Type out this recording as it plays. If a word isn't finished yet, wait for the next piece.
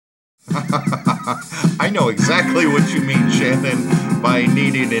I know exactly what you mean, Shannon, by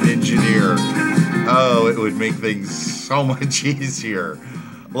needing an engineer. Oh, it would make things so much easier.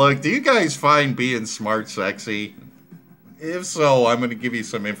 Look, do you guys find being smart sexy? If so, I'm going to give you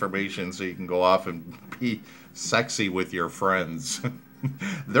some information so you can go off and be sexy with your friends.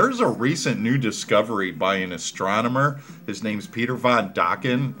 There's a recent new discovery by an astronomer. His name's Peter von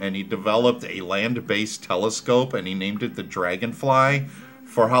Dachau, and he developed a land-based telescope, and he named it the Dragonfly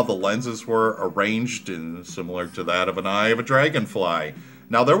for how the lenses were arranged and similar to that of an eye of a dragonfly.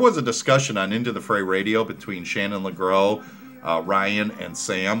 Now, there was a discussion on Into the Fray Radio between Shannon LeGros, Ryan, and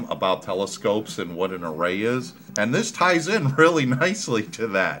Sam about telescopes and what an array is, and this ties in really nicely to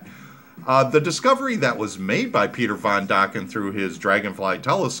that. The discovery that was made by Peter von Dachau through his Dragonfly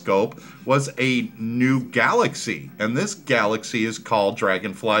telescope was a new galaxy, and this galaxy is called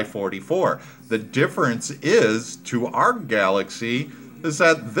Dragonfly 44. The difference is, to our galaxy, is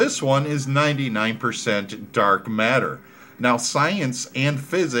that this one is 99% dark matter. Now, science and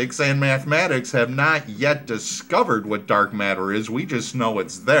physics and mathematics have not yet discovered what dark matter is. We just know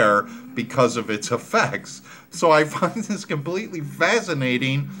it's there because of its effects. So I find this completely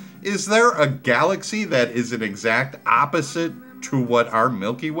fascinating. Is there a galaxy that is an exact opposite to what our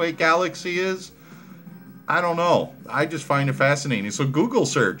Milky Way galaxy is? I don't know. I just find it fascinating. So Google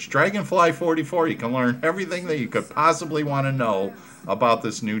search Dragonfly 44. You can learn everything that you could possibly want to know about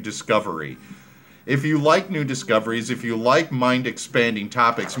this new discovery. If you like new discoveries, if you like mind-expanding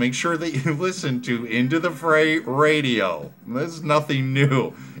topics, make sure that you listen to Into the Fray Radio. This is nothing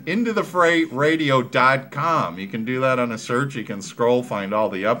new. IntoTheFrayRadio.com. You can do that on a search. You can scroll, find all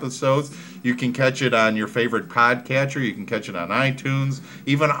the episodes. You can catch it on your favorite podcatcher. You can catch it on iTunes,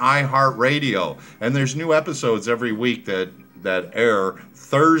 even iHeartRadio. And there's new episodes every week that air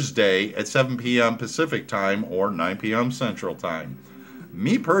Thursday at 7 p.m. Pacific Time or 9 p.m. Central Time.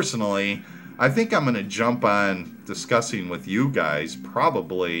 Me personally, I think I'm going to jump on discussing with you guys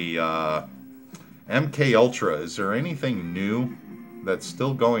probably MK Ultra. Is there anything new that's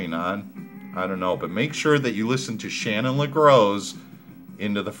still going on? I don't know, but make sure that you listen to Shannon LeGros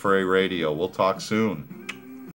Into the Fray Radio. We'll talk soon.